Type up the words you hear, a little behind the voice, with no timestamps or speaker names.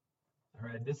All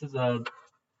right, this is a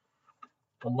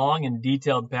long and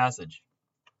detailed passage.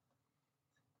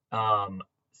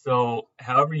 So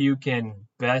however you can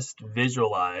best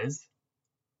visualize,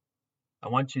 I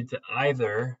want you to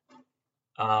either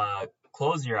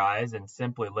close your eyes and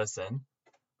simply listen,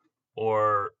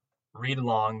 or read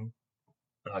along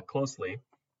closely.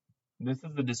 This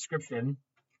is the description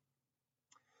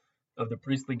of the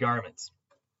priestly garments.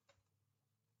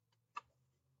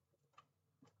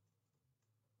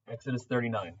 Exodus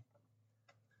 39.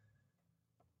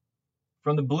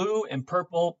 From the blue and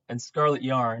purple and scarlet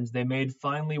yarns, they made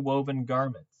finely woven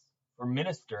garments for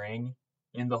ministering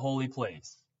in the holy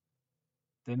place.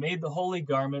 They made the holy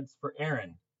garments for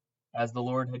Aaron, as the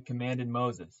Lord had commanded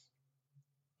Moses.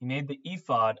 He made the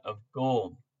ephod of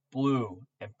gold, blue,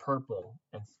 and purple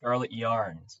and scarlet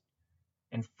yarns,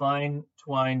 and fine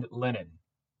twined linen.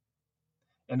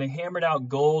 And they hammered out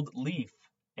gold leaf,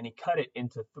 and he cut it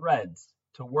into threads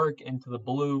to work into the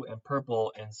blue and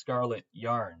purple and scarlet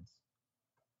yarns,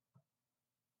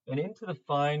 and into the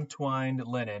fine twined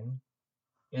linen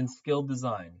in skilled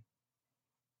design.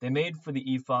 They made for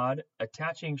the ephod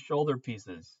attaching shoulder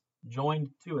pieces, joined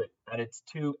to it at its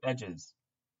two edges,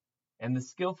 and the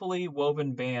skillfully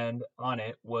woven band on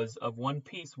it was of one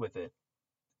piece with it,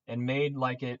 and made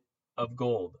like it of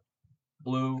gold,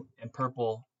 blue and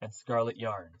purple and scarlet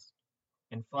yarns,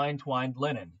 and fine twined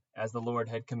linen, as the Lord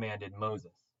had commanded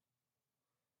Moses.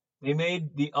 They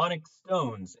made the onyx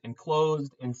stones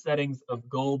enclosed in settings of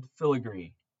gold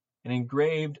filigree, and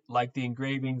engraved like the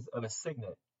engravings of a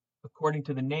signet, according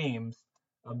to the names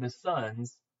of the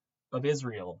sons of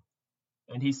Israel.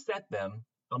 And he set them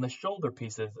on the shoulder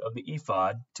pieces of the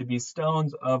ephod to be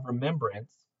stones of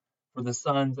remembrance for the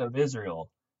sons of Israel,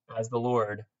 as the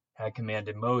Lord had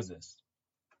commanded Moses.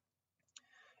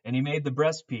 And he made the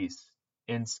breastpiece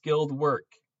in skilled work,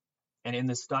 and in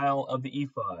the style of the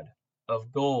ephod,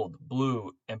 of gold,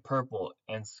 blue, and purple,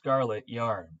 and scarlet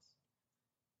yarns,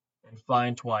 and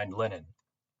fine twined linen.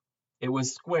 It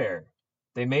was square.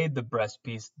 They made the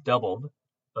breastpiece doubled,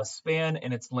 a span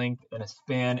in its length and a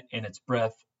span in its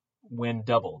breadth when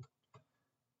doubled.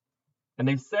 And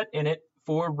they set in it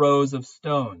 4 rows of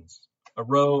stones. A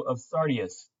row of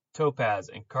sardius, topaz,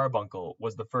 and carbuncle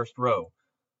was the first row.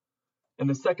 And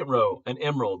the second row, an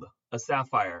emerald, a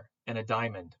sapphire, and a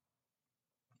diamond.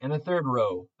 And the third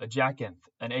row, a jacinth,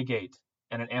 an agate,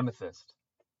 and an amethyst.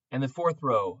 And the fourth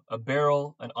row, a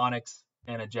beryl, an onyx,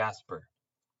 and a jasper.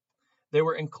 They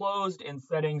were enclosed in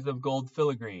settings of gold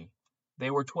filigree. They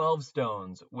were 12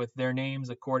 stones, with their names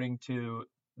according to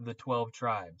the 12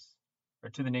 tribes,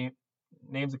 or to the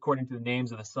names according to the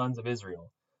names of the sons of Israel.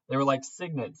 They were like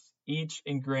signets, each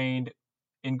engraved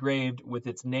with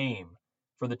its name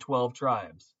for the 12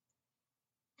 tribes.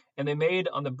 And they made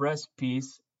on the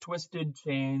breastpiece twisted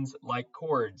chains like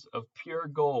cords of pure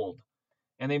gold.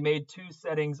 And they made 2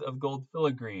 settings of gold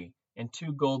filigree and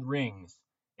 2 gold rings,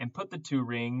 and put the 2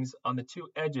 rings on the 2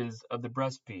 edges of the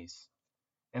breastpiece.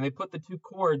 And they put the 2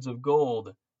 cords of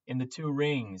gold in the 2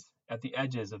 rings at the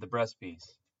edges of the breastpiece.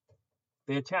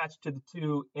 They attached to the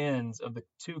 2 ends of the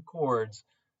 2 cords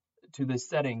to the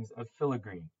settings of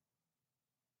filigree.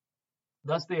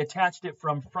 Thus they attached it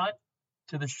from front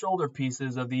to the shoulder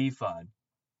pieces of the ephod.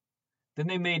 Then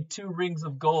they made 2 rings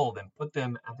of gold and put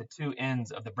them at the 2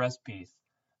 ends of the breastpiece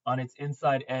on its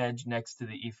inside edge next to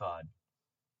the ephod.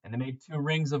 And they made 2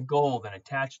 rings of gold and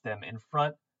attached them in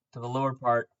front to the lower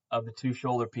part of the 2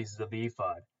 shoulder pieces of the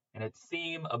ephod, and its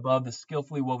seam above the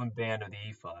skillfully woven band of the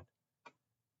ephod.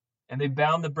 And they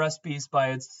bound the breastpiece by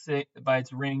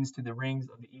its rings to the rings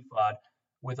of the ephod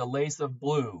with a lace of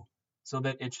blue, so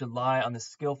that it should lie on the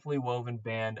skillfully woven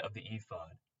band of the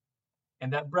ephod.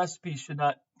 And that breastpiece should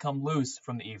not come loose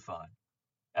from the ephod,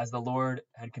 as the Lord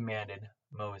had commanded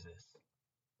Moses.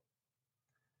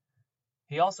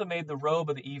 He also made the robe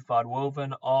of the ephod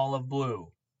woven all of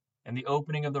blue, and the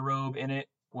opening of the robe in it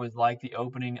was like the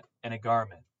opening in a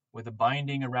garment, with a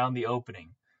binding around the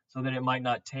opening, so that it might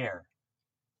not tear.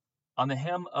 On the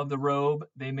hem of the robe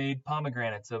they made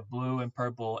pomegranates of blue and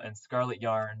purple and scarlet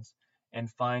yarns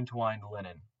and fine twined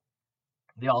linen.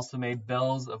 They also made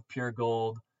bells of pure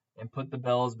gold, and put the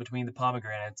bells between the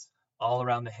pomegranates all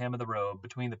around the hem of the robe,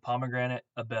 between the pomegranate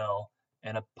a bell,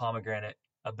 and a pomegranate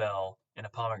a bell, and a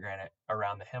pomegranate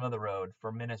around the hem of the robe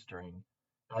for ministering,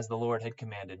 as the Lord had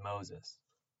commanded Moses.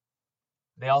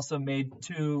 They also made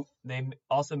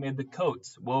the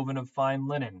coats woven of fine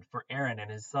linen for Aaron and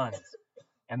his sons,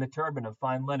 and the turban of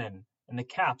fine linen, and the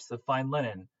caps of fine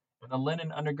linen, and the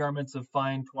linen undergarments of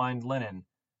fine twined linen,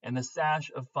 and the sash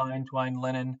of fine twined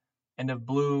linen, and of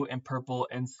blue and purple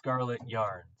and scarlet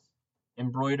yarns,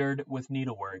 embroidered with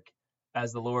needlework,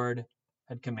 as the Lord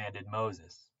had commanded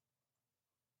Moses.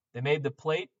 They made the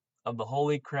plate of the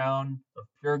holy crown of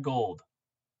pure gold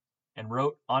and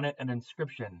wrote on it an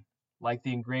inscription like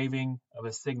the engraving of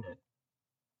a signet,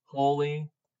 Holy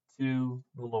to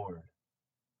the Lord.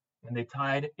 And they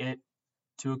tied it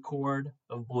to a cord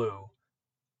of blue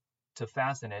to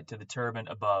fasten it to the turban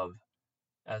above,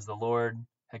 as the Lord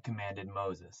had commanded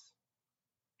Moses.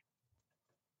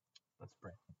 Let's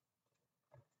pray.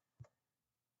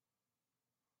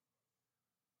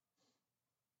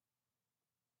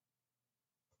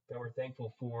 God, we're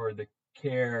thankful for the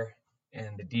care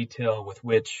and the detail with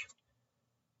which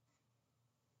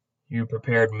you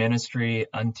prepared ministry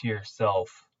unto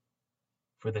yourself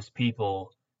for this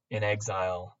people in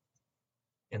exile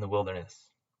in the wilderness.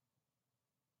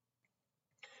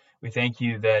 We thank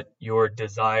you that your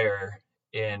desire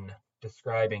in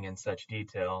describing in such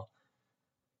detail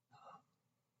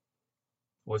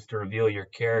was to reveal your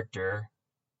character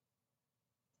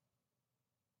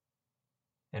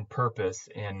and purpose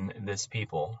in this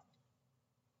people.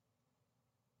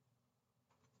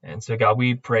 And so, God,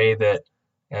 we pray that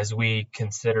as we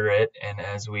consider it and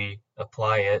as we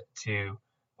apply it to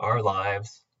our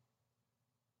lives,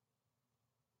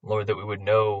 Lord, that we would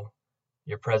know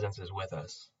your presence is with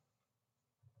us.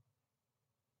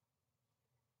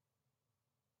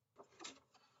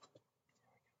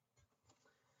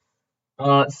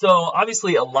 So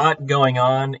obviously a lot going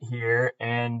on here,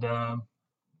 and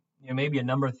maybe a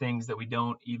number of things that we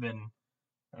don't even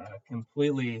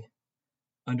completely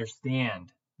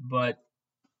understand. But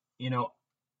one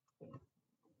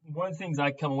of the things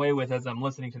I come away with as I'm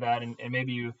listening to that, and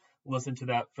maybe you listened to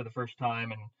that for the first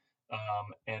time,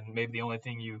 and maybe the only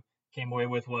thing you came away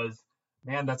with was,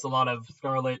 man, that's a lot of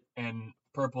scarlet and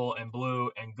purple and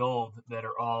blue and gold that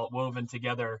are all woven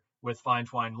together with fine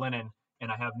twined linen,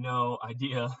 and I have no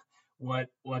idea what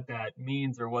that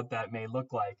means or what that may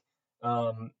look like.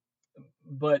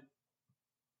 But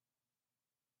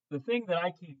the thing that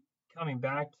I keep coming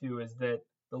back to is that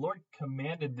the Lord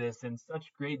commanded this in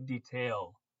such great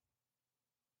detail.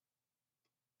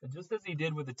 Just as he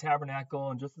did with the tabernacle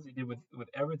and just as he did with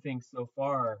everything so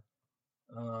far,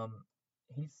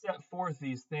 he set forth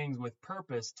these things with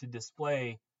purpose to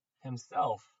display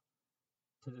himself,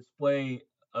 to display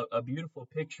a beautiful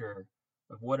picture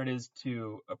of what it is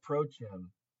to approach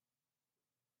him.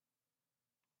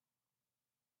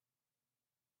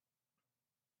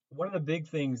 One of the big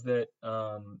things that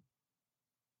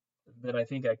that I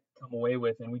think I come away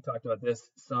with, and we talked about this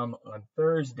some on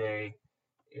Thursday,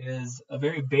 is a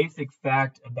very basic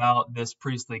fact about this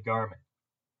priestly garment,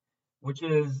 which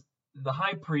is the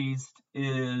high priest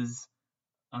is,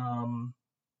 while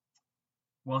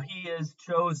he is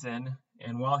chosen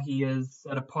and while he is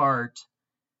set apart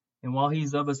and while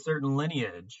he's of a certain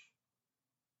lineage,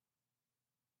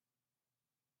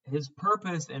 his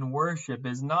purpose in worship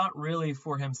is not really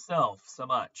for himself so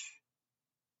much.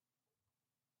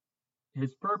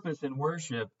 His purpose in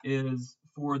worship is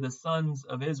for the sons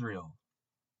of Israel.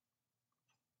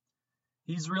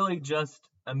 He's really just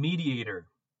a mediator.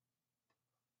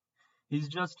 He's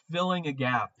just filling a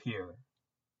gap here.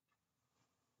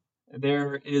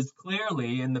 There is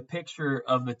clearly in the picture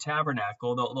of the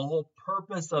tabernacle, the whole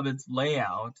purpose of its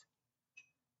layout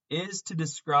is to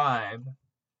describe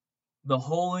the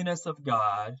holiness of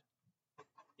God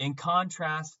in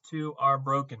contrast to our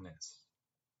brokenness.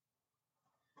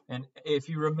 And if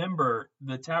you remember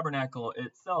the tabernacle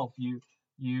itself,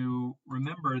 you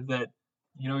remember that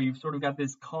you've sort of got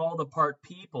this called apart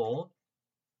people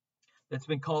that's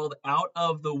been called out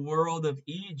of the world of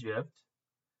Egypt.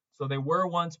 So they were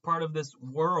once part of this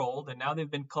world, and now they've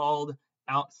been called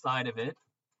outside of it.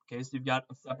 Okay, so you've got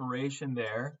a separation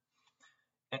there.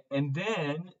 And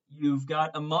then you've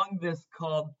got among this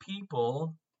called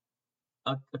people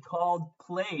a called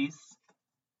place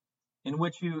in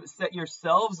which you set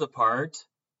yourselves apart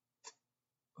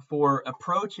for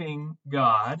approaching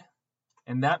God.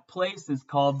 And that place is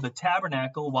called the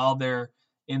tabernacle while they're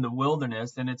in the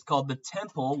wilderness, and it's called the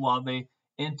temple while they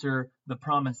enter the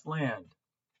promised land.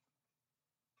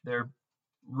 They're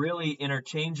really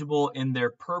interchangeable in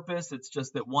their purpose. It's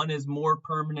just that one is more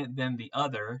permanent than the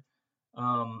other.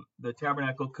 The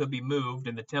tabernacle could be moved,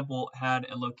 and the temple had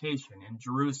a location in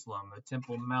Jerusalem, the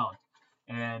Temple Mount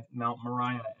and Mount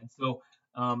Moriah. And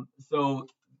so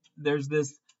there's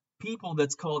this people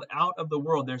that's called out of the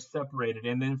world. They're separated.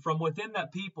 And then from within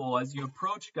that people, as you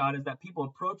approach God, as that people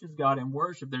approaches God in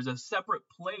worship, there's a separate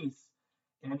place.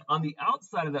 And on the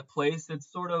outside of that place,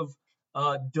 it's sort of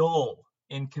dull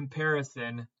in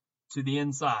comparison to the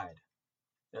inside.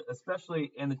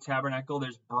 Especially in the tabernacle,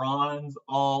 there's bronze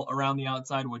all around the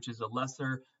outside, which is a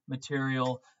lesser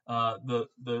material.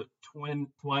 The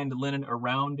twined linen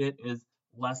around it is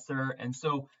lesser, and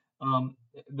so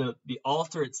the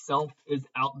altar itself is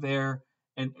out there,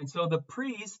 and so the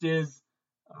priest is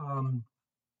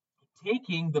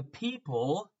taking the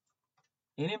people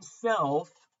in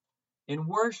himself in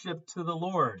worship to the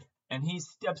Lord, and he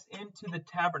steps into the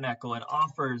tabernacle and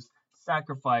offers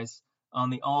sacrifice on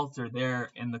the altar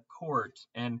there in the court,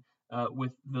 and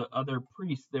with the other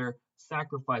priests, they're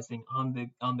sacrificing on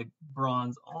the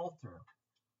bronze altar.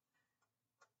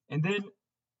 And then,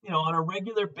 on a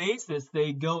regular basis,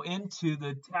 they go into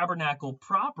the tabernacle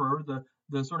proper,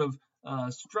 the sort of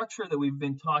structure that we've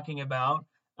been talking about,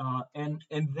 and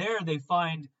there they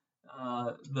find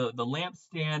the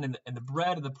lampstand and the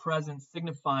bread of the presence,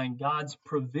 signifying God's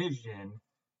provision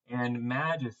and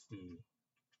majesty.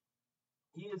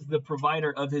 He is the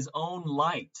provider of his own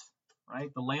light, right?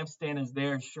 The lampstand is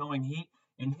there showing heat,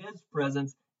 and his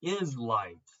presence is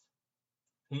light.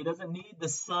 He doesn't need the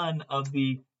sun of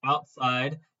the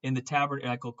outside in the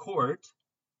tabernacle court.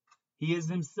 He is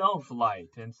himself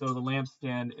light, and so the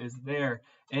lampstand is there,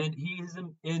 and he is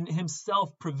in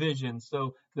himself provision.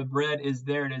 So the bread is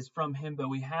there, and it is from him that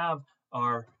we have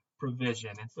our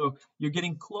provision. And so you're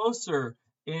getting closer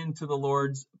into the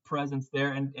Lord's presence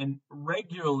there, and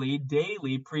regularly,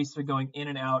 daily, priests are going in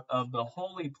and out of the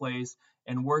holy place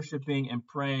and worshiping and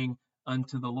praying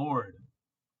unto the Lord.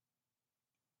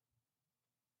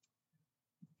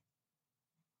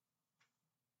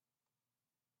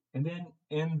 And then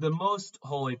in the most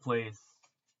holy place,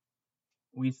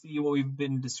 we see what we've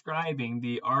been describing,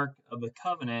 the Ark of the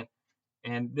Covenant,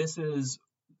 and this is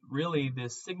really the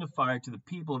signifier to the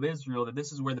people of Israel that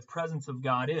this is where the presence of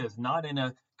God is, not in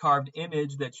a carved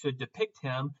image that should depict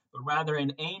him, but rather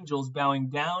in angels bowing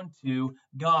down to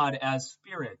God as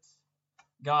spirits,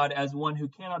 God as one who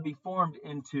cannot be formed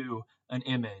into an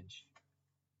image.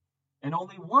 And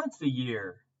only once a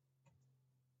year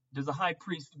does a high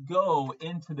priest go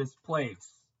into this place.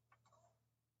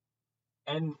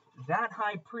 And that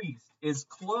high priest is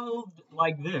clothed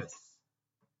like this.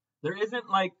 There isn't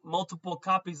like multiple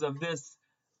copies of this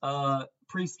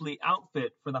priestly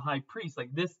outfit for the high priest.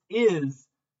 Like, this is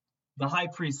the high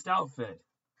priest outfit.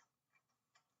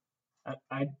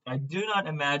 I do not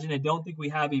imagine, I don't think we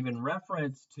have even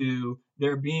reference to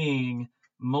there being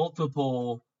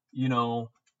multiple,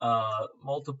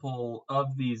 multiple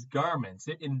of these garments.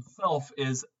 It in itself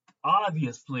is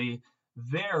obviously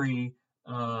very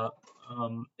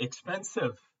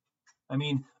expensive. I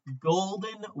mean,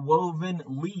 golden woven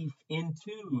leaf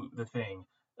into the thing.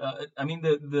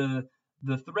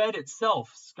 The thread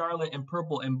itself, scarlet and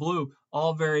purple and blue,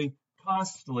 all very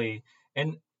costly,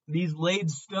 and these laid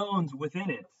stones within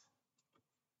it.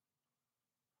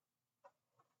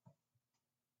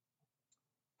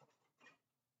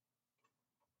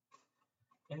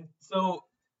 And so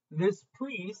this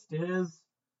priest is,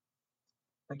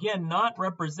 again, not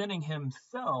representing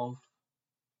himself.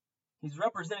 He's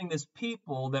representing this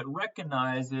people that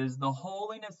recognizes the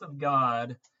holiness of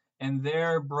God and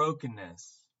their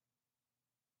brokenness.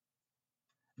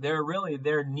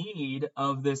 Their need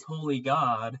of this holy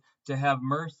God to have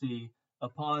mercy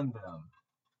upon them.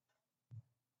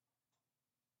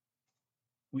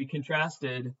 We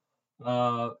contrasted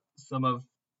some of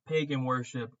pagan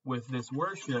worship with this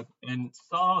worship and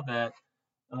saw that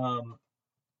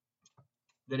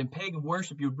that in pagan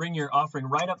worship you would bring your offering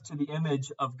right up to the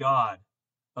image of God,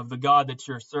 of the God that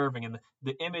you're serving, and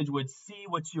the image would see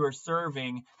what you are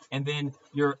serving, and then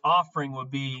your offering would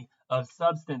be of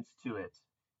substance to it.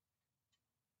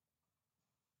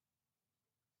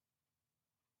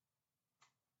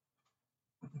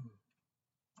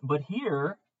 But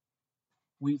here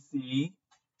we see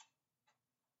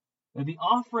that the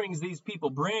offerings these people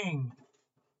bring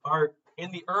are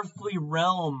in the earthly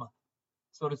realm,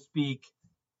 so to speak,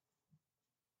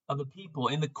 of the people,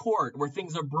 in the court where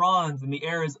things are bronze and the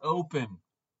air is open.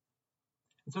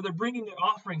 And so they're bringing their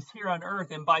offerings here on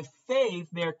earth, and by faith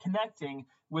they're connecting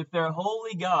with their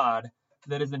holy God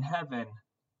that is in heaven.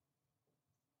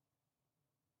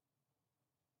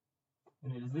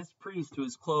 And it is this priest who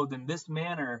is clothed in this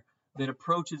manner that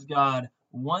approaches God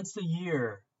once a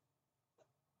year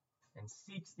and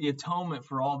seeks the atonement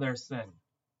for all their sin.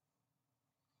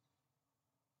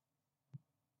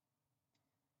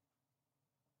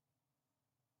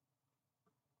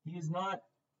 He is not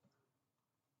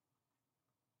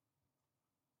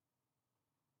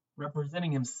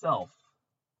representing himself.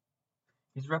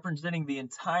 He's representing the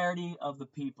entirety of the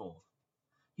people.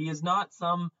 He is not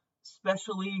some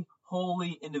specially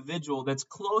holy individual that's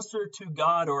closer to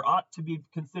God or ought to be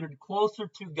considered closer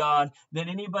to God than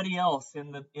anybody else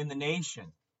in the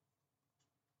nation.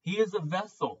 He is a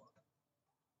vessel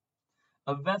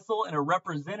and a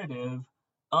representative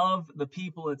of the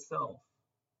people itself.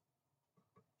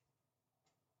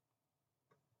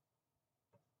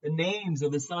 The names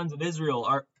of the sons of Israel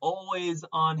are always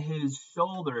on his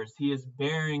shoulders. He is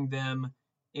bearing them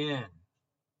in.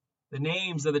 The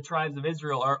names of the tribes of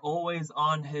Israel are always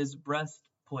on his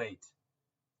breastplate.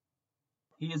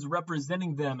 He is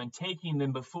representing them and taking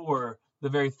them before the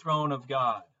very throne of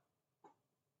God.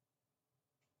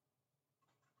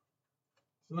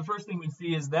 So the first thing we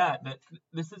see is that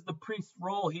this is the priest's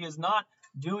role. He is not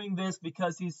doing this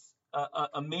because he's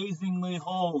amazingly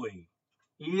holy.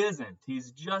 He isn't.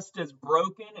 He's just as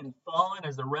broken and fallen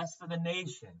as the rest of the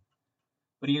nation.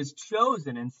 But he is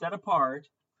chosen and set apart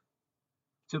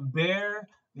to bear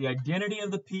the identity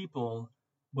of the people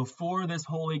before this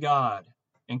holy God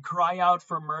and cry out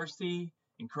for mercy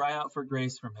and cry out for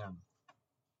grace from him.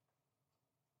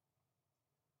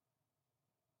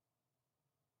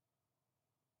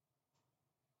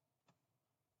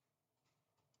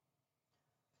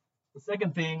 The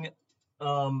second thing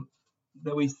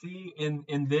that we see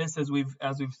in this, as we've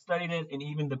studied it, and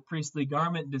even the priestly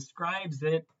garment describes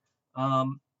it,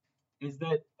 is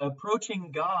that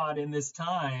approaching God in this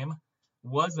time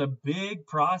was a big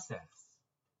process.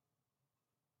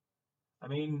 I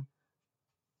mean,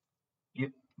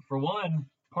 for one,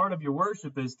 part of your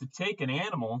worship is to take an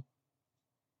animal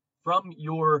from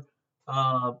your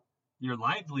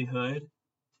livelihood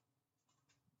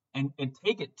and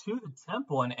take it to the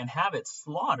temple and have it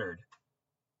slaughtered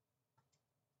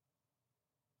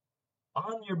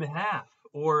on your behalf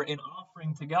or in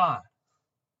offering to God.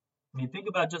 I mean, think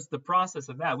about just the process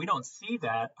of that. We don't see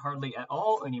that hardly at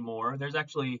all anymore. There's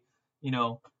actually,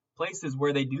 places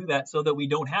where they do that so that we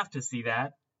don't have to see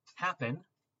that happen.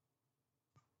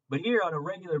 But here on a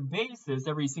regular basis,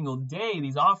 every single day,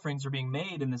 these offerings are being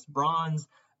made in this bronze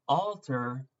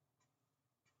altar.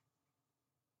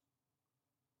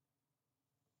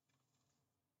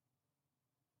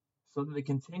 So that they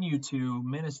continue to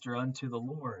minister unto the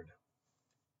Lord.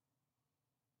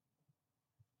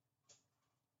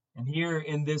 And here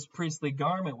in this priestly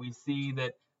garment, we see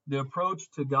that the approach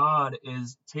to God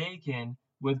is taken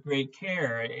with great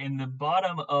care. In the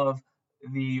bottom of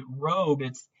the robe,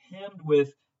 it's hemmed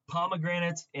with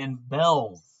pomegranates and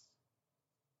bells.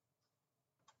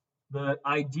 The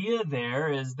idea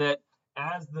there is that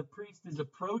as the priest is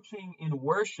approaching in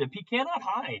worship, he cannot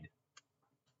hide.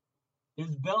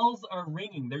 His bells are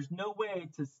ringing. There's no way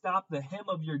to stop the hem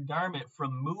of your garment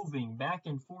from moving back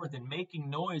and forth and making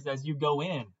noise as you go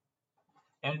in.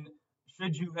 And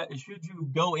should you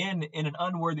go in an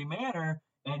unworthy manner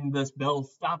and this bell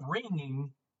stop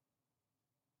ringing,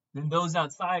 then those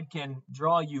outside can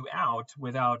draw you out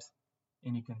without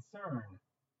any concern.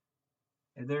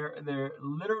 They're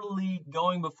literally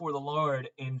going before the Lord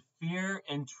in fear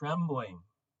and trembling.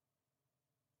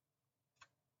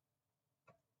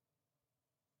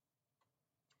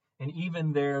 And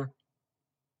even their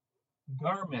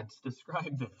garments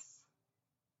describe this.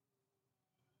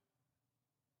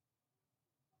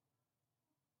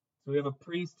 So we have a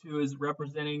priest who is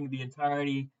representing the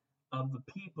entirety of the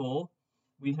people.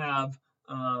 We have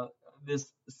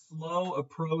this slow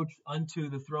approach unto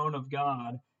the throne of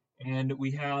God, and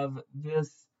we have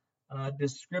this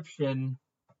description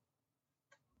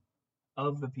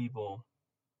of the people.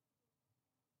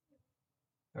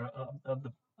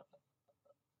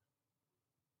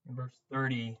 In verse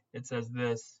 30, it says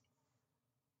this: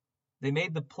 They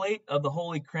made the plate of the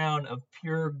holy crown of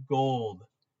pure gold,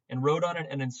 and wrote on it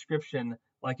an inscription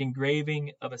like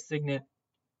engraving of a signet,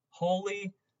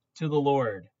 Holy to the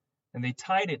Lord. And they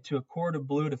tied it to a cord of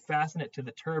blue to fasten it to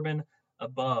the turban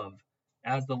above,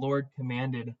 as the Lord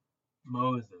commanded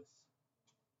Moses.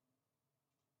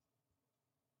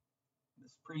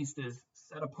 This priest is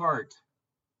set apart,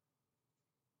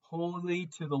 holy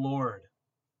to the Lord.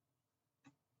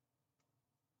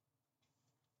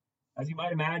 As you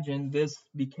might imagine, this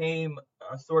became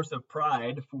a source of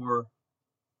pride for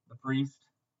the priest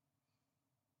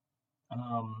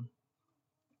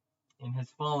in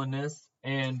his fallenness.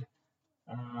 And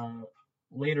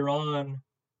later on,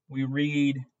 we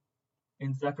read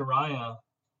in Zechariah,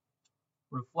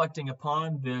 reflecting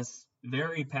upon this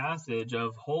very passage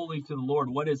of holy to the Lord.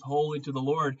 What is holy to the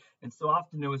Lord? And so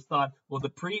often it was thought, well, the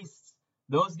priests,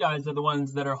 those guys are the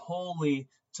ones that are holy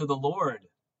to the Lord.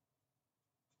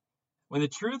 When the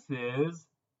truth is,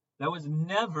 that was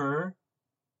never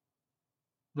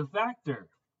the factor.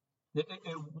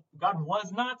 God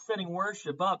was not setting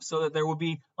worship up so that there would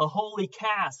be a holy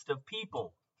caste of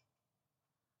people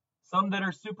some that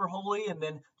are super holy and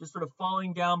then just sort of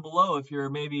falling down below. If you're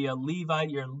maybe a Levite,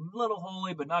 you're a little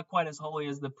holy, but not quite as holy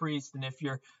as the priest. And if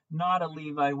you're not a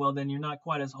Levite, well, then you're not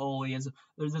quite as holy. As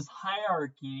there's this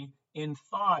hierarchy in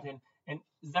thought. And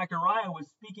Zechariah was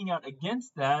speaking out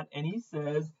against that. And he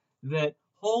says that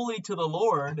holy to the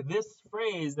Lord, this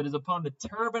phrase that is upon the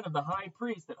turban of the high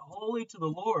priest, that holy to the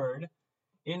Lord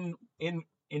in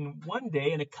one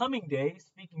day, in a coming day,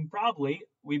 speaking probably,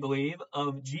 we believe,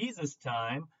 of Jesus'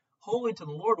 time, holy to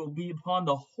the Lord will be upon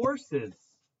the horses.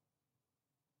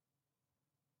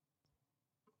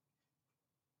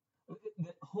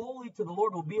 Holy to the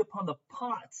Lord will be upon the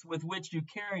pots with which you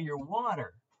carry your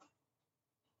water.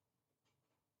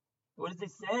 What is he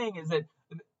saying is that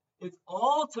it's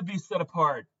all to be set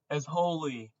apart as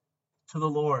holy to the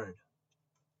Lord.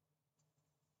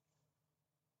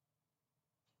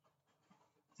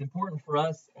 It's important for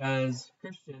us as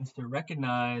Christians to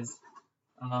recognize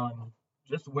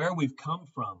just where we've come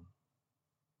from.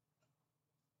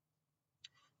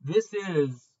 This is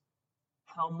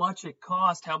how much it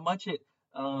cost, how much it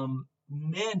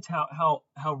meant, how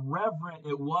reverent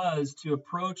it was to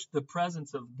approach the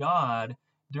presence of God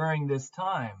during this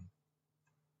time.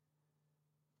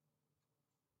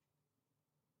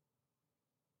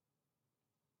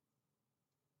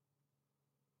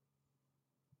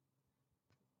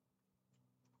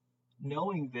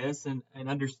 Knowing this and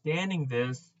understanding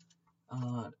this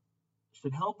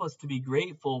should help us to be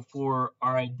grateful for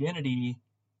our identity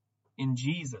in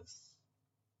Jesus.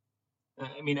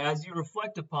 I mean, as you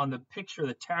reflect upon the picture of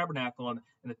the tabernacle and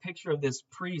the picture of this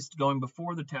priest going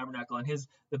before the tabernacle and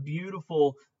the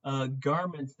beautiful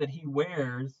garments that he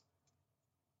wears,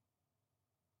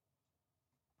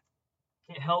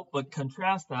 can't help but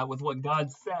contrast that with what God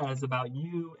says about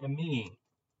you and me.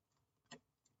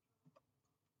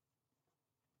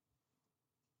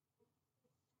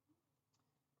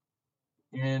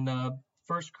 In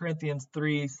 1 Corinthians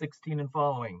 3:16 and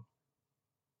following,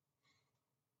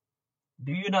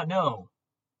 do you not know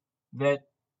that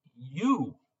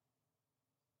you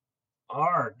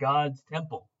are God's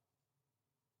temple?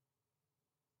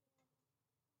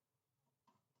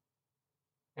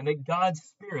 And that God's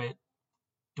Spirit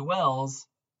dwells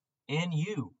in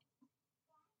you.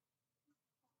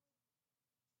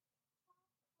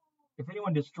 If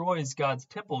anyone destroys God's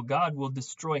temple, God will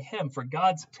destroy him, for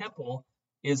God's temple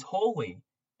is holy,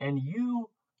 and you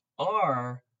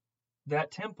are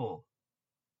that temple.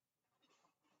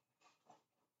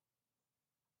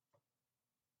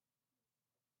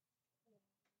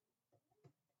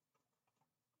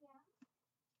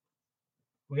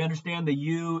 We understand the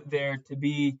you there to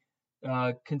be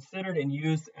considered in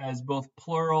use as both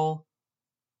plural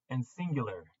and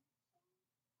singular.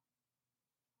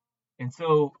 And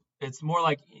so it's more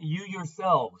like you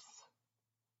yourselves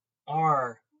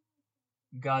are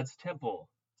God's temple.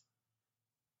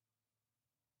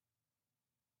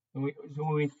 So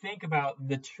when we think about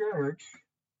the church,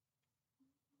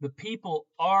 the people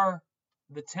are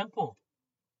the temple.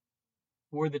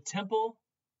 We're the temple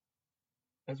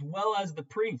as well as the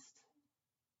priest.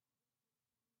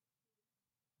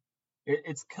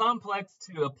 It's complex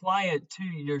to apply it to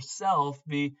yourself.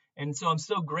 And so I'm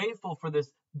so grateful for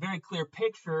this very clear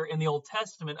picture in the Old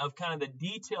Testament of kind of the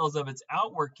details of its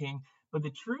outworking. But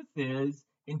the truth is,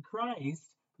 in Christ,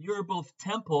 you're both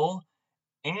temple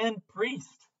and priest.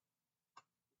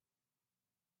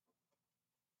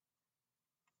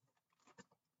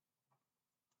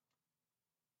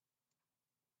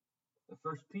 The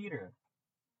 1 Peter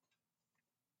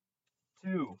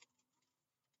 2.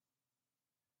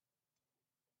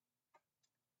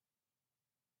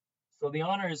 So the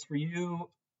honor is for you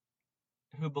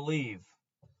who believe.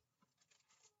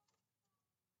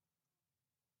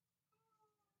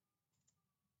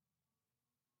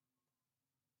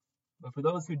 But for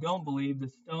those who don't believe, the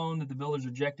stone that the builders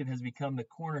rejected has become the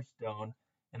cornerstone,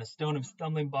 and a stone of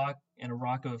stumbling block and a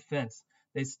rock of offense.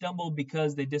 They stumbled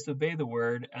because they disobeyed the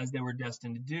word as they were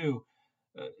destined to do.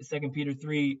 2 Peter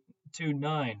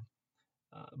 3:2-9.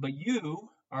 But you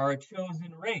are a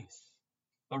chosen race,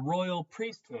 a royal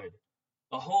priesthood,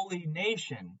 a holy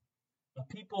nation, a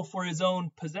people for his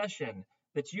own possession,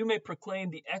 that you may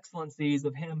proclaim the excellencies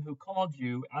of him who called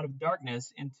you out of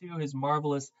darkness into his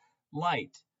marvelous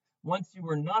light. Once you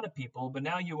were not a people, but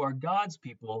now you are God's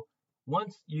people.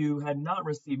 Once you had not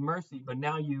received mercy, but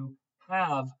now you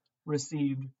have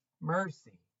received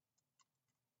mercy.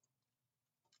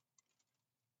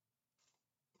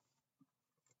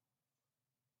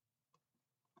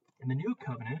 In the new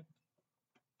covenant,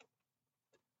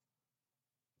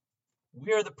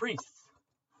 we are the priests.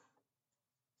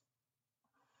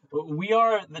 We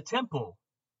are the temple.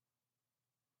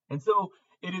 And so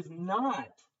it is not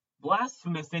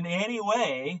blasphemous in any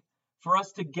way for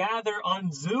us to gather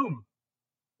on Zoom.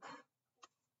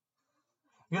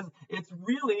 Because it's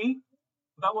really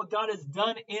about what God has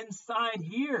done inside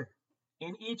here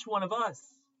in each one of us.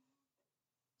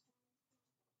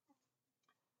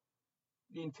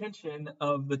 The intention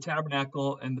of the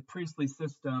tabernacle and the priestly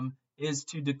system is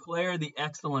to declare the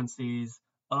excellencies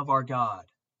of our God.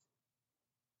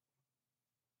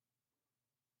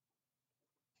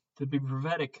 To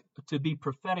be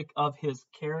prophetic of his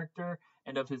character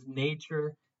and of his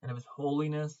nature and of his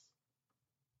holiness.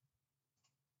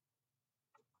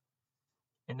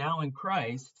 And now in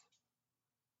Christ,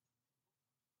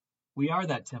 we are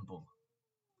that temple.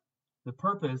 The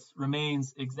purpose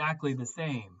remains exactly the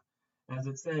same. As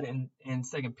it said in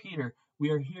 2 Peter, we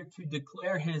are here to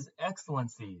declare his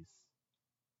excellencies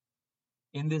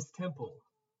in this temple,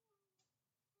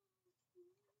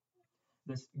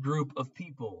 this group of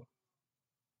people.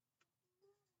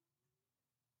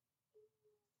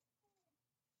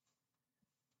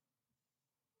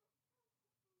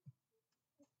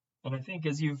 And I think,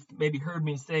 as you've maybe heard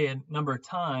me say a number of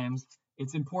times,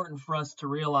 it's important for us to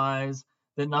realize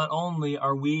that not only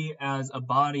are we as a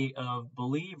body of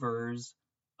believers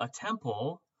a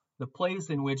temple, the place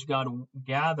in which God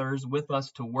gathers with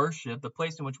us to worship, the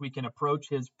place in which we can approach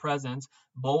his presence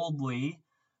boldly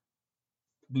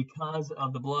because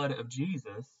of the blood of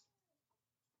Jesus,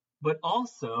 but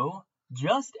also,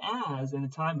 just as in the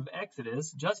time of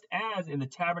Exodus, just as in the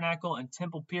tabernacle and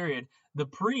temple period, the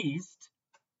priest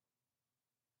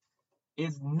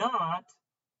is not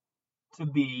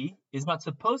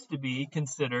supposed to be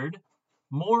considered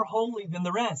more holy than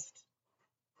the rest.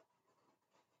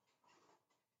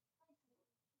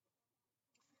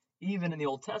 Even in the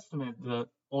Old Testament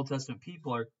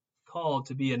people are called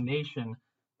to be a nation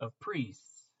of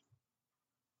priests.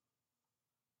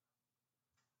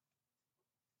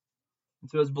 And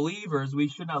so as believers, we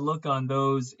should not look on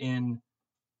those in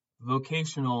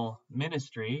vocational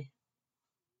ministry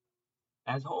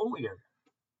as holier.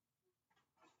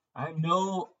 I'm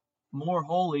no more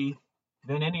holy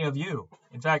than any of you.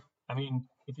 In fact,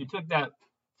 if you took that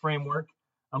framework,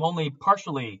 I'm only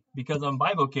partially, because I'm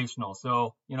bivocational.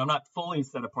 So, I'm not fully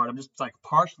set apart. I'm just like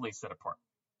partially set apart.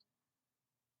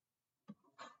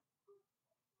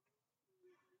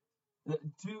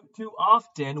 Too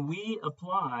often we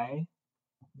apply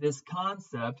this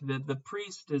concept that the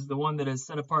priest is the one that is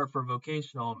set apart for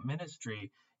vocational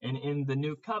ministry. And in the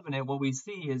new covenant, what we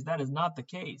see is that is not the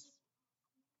case.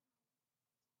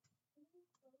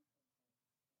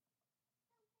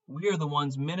 We are the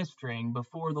ones ministering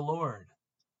before the Lord.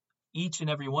 Each and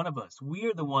every one of us. We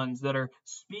are the ones that are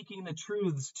speaking the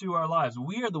truths to our lives.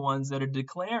 We are the ones that are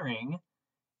declaring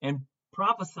and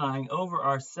prophesying over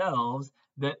ourselves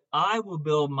that I will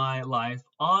build my life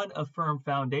on a firm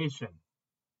foundation.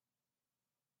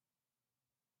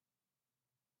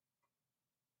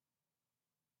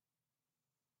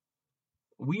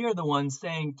 We are the ones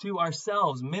saying to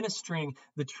ourselves, ministering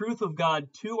the truth of God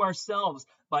to ourselves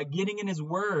by getting in his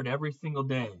word every single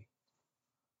day.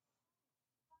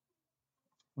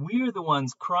 We are the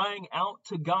ones crying out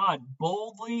to God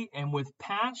boldly and with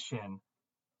passion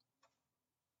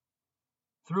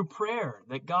through prayer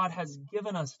that God has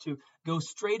given us to go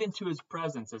straight into his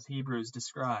presence, as Hebrews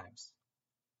describes.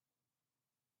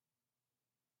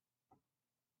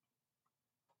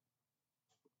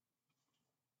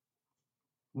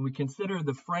 When we consider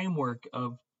the framework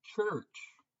of church,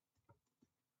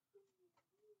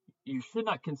 you should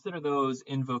not consider those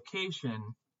in vocation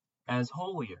as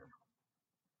holier.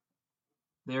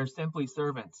 They are simply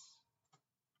servants.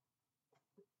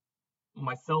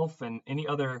 Myself and any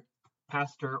other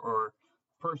pastor or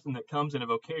person that comes in a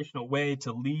vocational way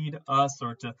to lead us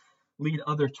or to lead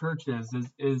other churches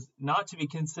is not to be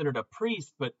considered a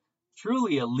priest, but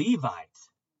truly a Levite.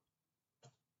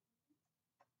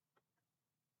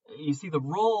 You see, the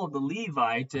role of the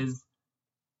Levite is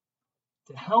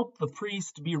to help the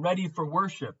priest be ready for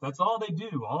worship. That's all they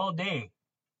do all day.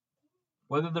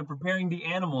 Whether they're preparing the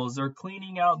animals or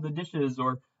cleaning out the dishes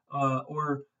or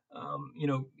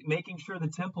making sure the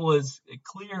temple is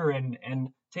clear and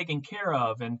taken care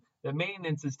of and the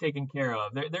maintenance is taken care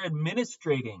of. They're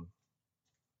administrating.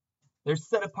 They're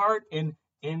set apart in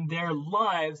their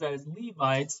lives as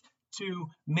Levites to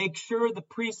make sure the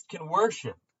priest can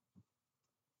worship.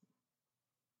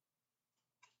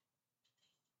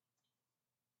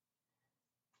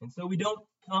 And so we don't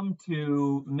come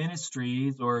to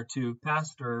ministries or to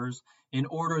pastors in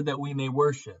order that we may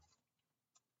worship.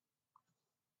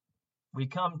 We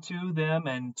come to them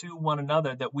and to one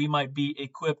another that we might be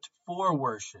equipped for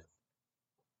worship.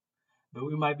 that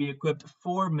we might be equipped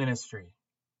for ministry.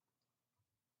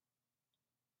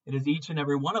 It is each and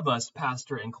every one of us,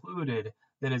 pastor included,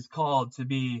 that is called to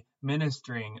be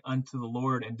ministering unto the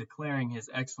Lord and declaring his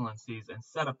excellencies and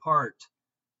set apart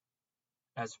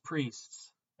as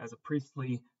priests, as a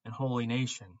priestly and holy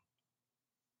nation.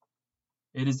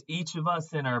 It is each of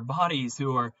us in our bodies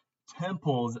who are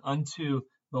temples unto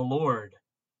the Lord.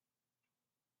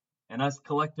 And us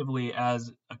collectively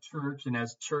as a church and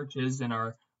as churches in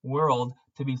our world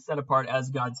to be set apart as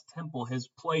God's temple, his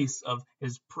place of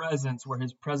his presence, where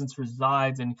his presence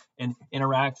resides and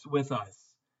interacts with us,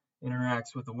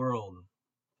 interacts with the world.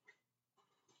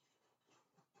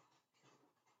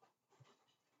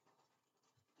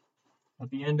 At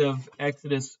the end of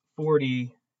Exodus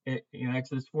 40,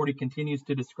 Exodus 40 continues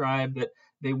to describe that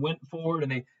they went forward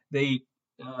and they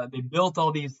built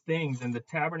all these things, and the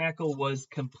tabernacle was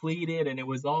completed, and it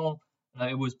was all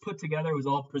it was put together. It was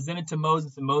all presented to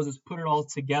Moses, and Moses put it all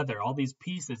together, all these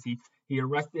pieces. He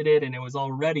erected it, and it was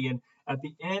all ready. And at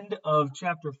the end of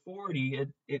chapter 40,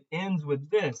 it ends with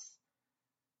this.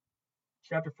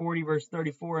 Chapter 40, verse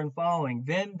 34 and following.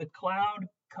 Then the cloud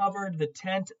covered the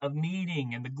tent of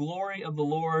meeting, and the glory of the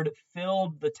Lord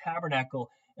filled the tabernacle.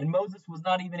 And Moses was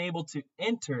not even able to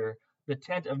enter the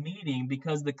tent of meeting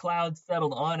because the cloud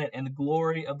settled on it, and the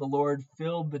glory of the Lord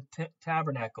filled the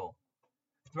tabernacle.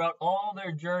 Throughout all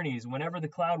their journeys, whenever the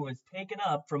cloud was taken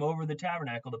up from over the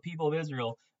tabernacle, the people of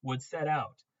Israel would set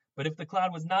out. But if the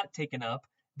cloud was not taken up,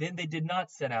 then they did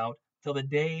not set out till the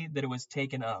day that it was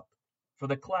taken up. For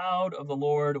the cloud of the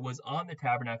Lord was on the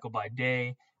tabernacle by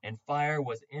day, and fire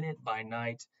was in it by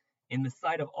night, in the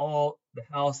sight of all the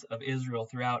house of Israel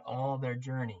throughout all their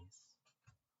journeys.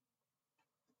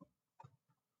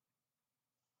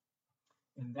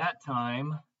 In that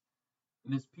time,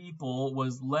 this people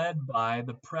was led by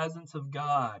the presence of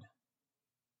God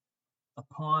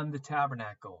upon the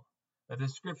tabernacle, a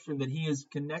description that he is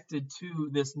connected to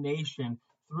this nation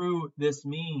through this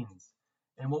means.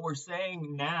 And what we're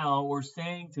saying now, we're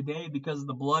saying today, because of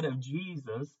the blood of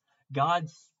Jesus,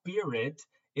 God's Spirit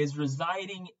is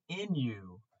residing in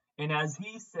you. And as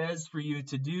he says for you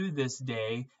to do this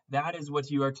day, that is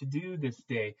what you are to do this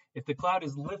day. If the cloud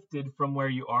is lifted from where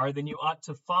you are, then you ought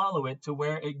to follow it to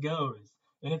where it goes.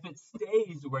 And if it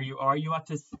stays where you are, you ought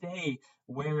to stay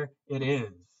where it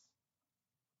is.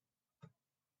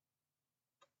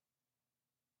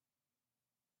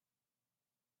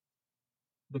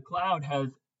 The cloud has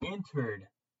entered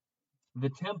the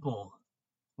temple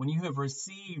when you have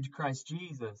received Christ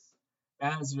Jesus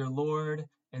as your Lord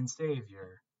and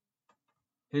Savior.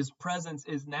 His presence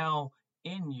is now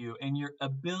in you, and your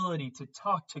ability to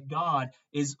talk to God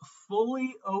is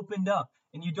fully opened up.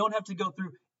 And you don't have to go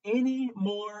through any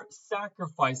more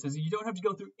sacrifices. You don't have to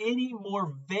go through any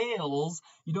more veils.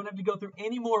 You don't have to go through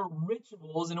any more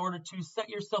rituals in order to set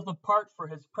yourself apart for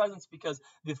his presence, because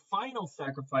the final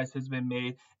sacrifice has been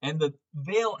made and the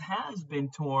veil has been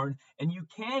torn, and you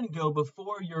can go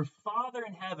before your Father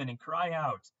in heaven and cry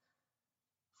out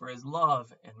for his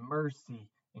love and mercy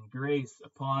and grace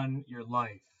upon your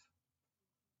life.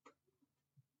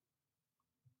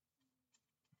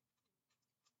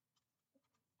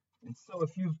 And so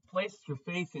if you've placed your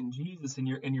faith in Jesus and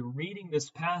you're reading this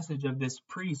passage of this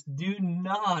priest, do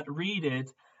not read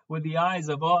it with the eyes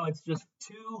of, oh, it's just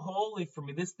too holy for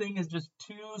me. This thing is just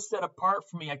too set apart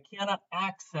for me. I cannot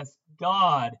access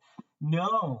God.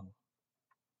 No.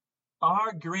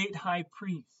 Our great high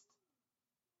priest,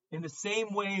 in the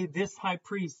same way this high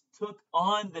priest took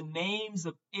on the names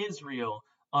of Israel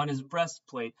on his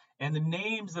breastplate and the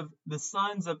names of the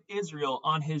sons of Israel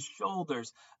on his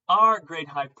shoulders, our great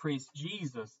high priest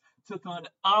Jesus took on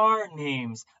our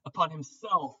names upon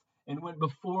himself and went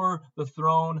before the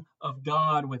throne of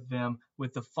God with them,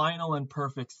 with the final and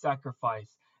perfect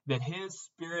sacrifice, that his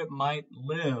Spirit might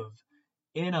live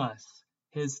in us,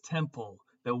 his temple,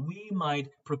 that we might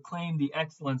proclaim the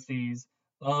excellencies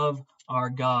of our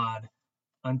God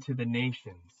unto the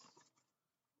nations.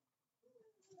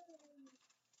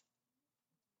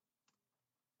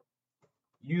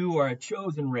 You are a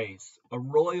chosen race, a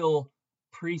royal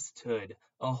priesthood,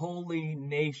 a holy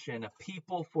nation, a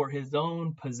people for his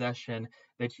own possession,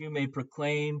 that you may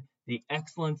proclaim the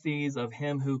excellencies of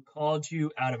him who called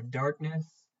you out of darkness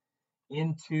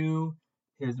into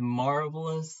his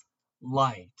marvelous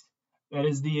light. That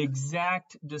is the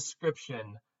exact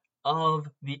description of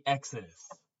the Exodus.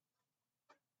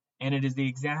 And it is the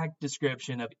exact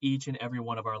description of each and every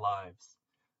one of our lives.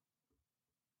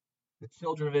 The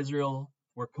children of Israel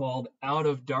were called out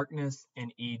of darkness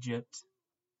in Egypt.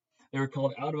 They were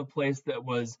called out of a place that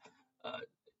was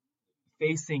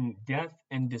facing death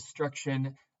and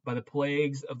destruction, by the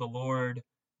plagues of the Lord,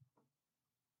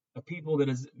 a people that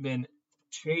has been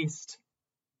chased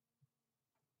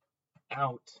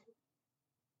out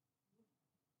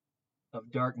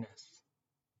of darkness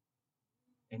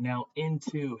and now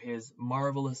into his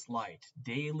marvelous light,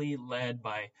 daily led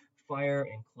by fire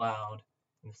and cloud.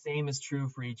 And the same is true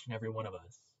for each and every one of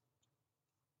us.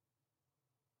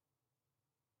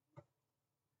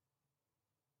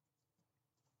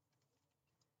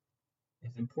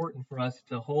 It's important for us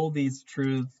to hold these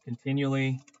truths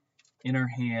continually in our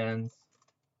hands,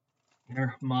 in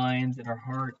our minds, in our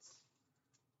hearts.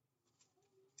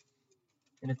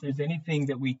 And if there's anything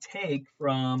that we take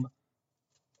from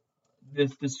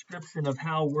this description of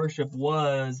how worship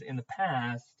was in the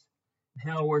past,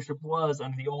 how worship was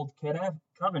under the old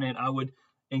covenant, I would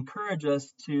encourage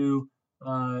us to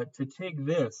take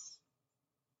this.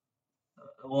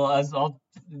 Well,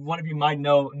 one of you might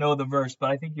know the verse, but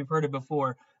I think you've heard it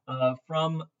before.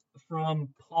 From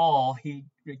Paul, he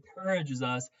encourages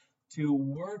us to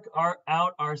work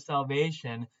out our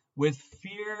salvation with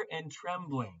fear and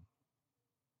trembling.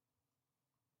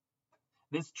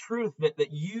 This truth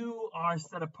that you are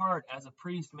set apart as a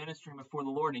priest ministering before the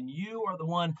Lord, and you are the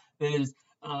one that is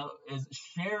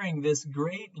sharing this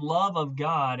great love of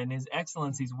God and his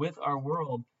excellencies with our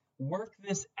world. Work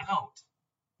this out,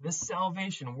 this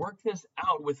salvation, work this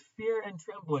out with fear and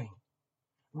trembling.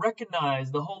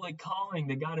 Recognize the holy calling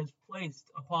that God has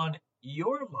placed upon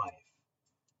your life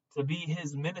to be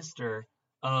his minister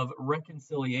of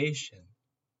reconciliation.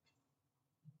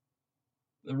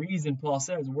 The reason Paul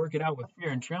says work it out with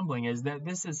fear and trembling is that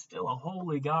this is still a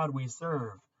holy God we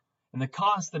serve. And the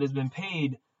cost that has been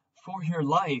paid for your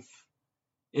life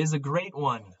is a great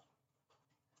one.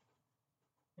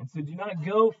 And so do not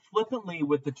go flippantly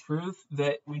with the truth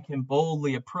that we can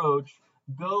boldly approach.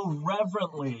 Go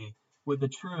reverently with the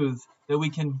truth that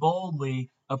we can boldly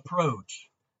approach.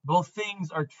 Both things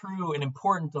are true and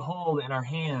important to hold in our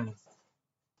hands.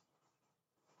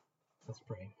 Let's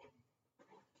pray.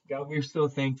 God, we're so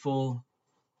thankful.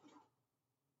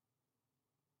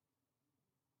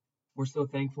 We're so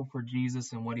thankful for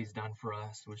Jesus and what he's done for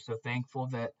us. We're so thankful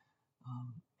that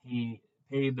he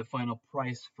paid the final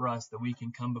price for us, that we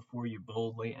can come before you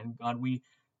boldly. And God, we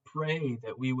pray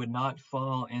that we would not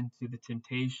fall into the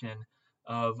temptation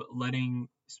of letting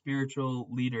spiritual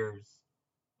leaders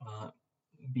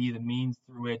be the means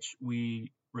through which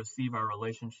we receive our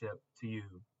relationship to you.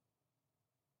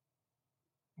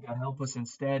 God, help us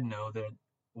instead know that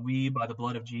we, by the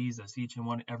blood of Jesus, each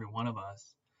and every one of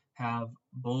us, have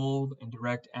bold and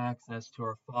direct access to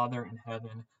our Father in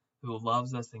heaven, who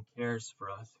loves us and cares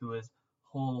for us, who is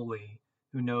holy,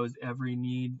 who knows every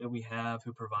need that we have,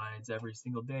 who provides every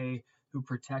single day, who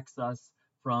protects us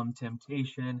from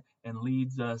temptation and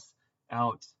leads us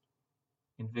out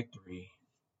in victory.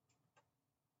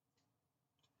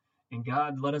 And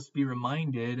God, let us be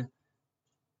reminded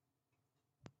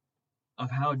of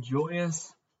how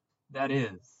joyous that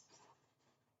is,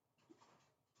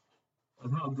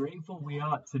 of how grateful we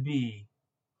ought to be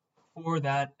for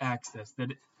that access, that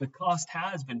the cost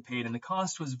has been paid, and the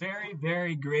cost was very,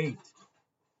 very great.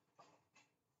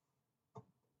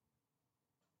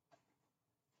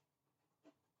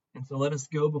 And so let us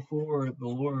go before the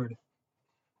Lord.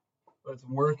 Let's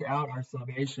work out our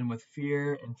salvation with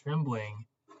fear and trembling,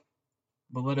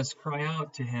 but let us cry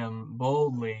out to him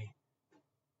boldly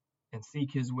and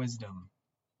seek his wisdom.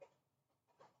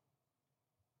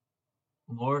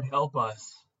 Lord, help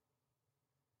us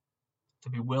to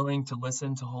be willing to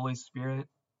listen to Holy Spirit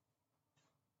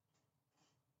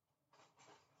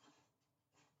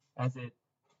as it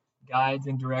guides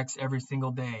and directs every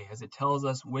single day, as it tells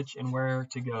us which and where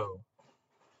to go.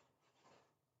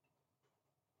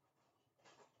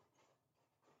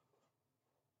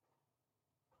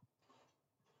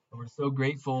 And we're so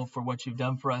grateful for what you've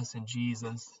done for us in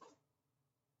Jesus.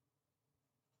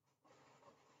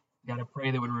 God, I pray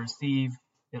that we receive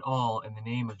it all in the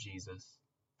name of Jesus.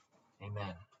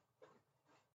 Amen.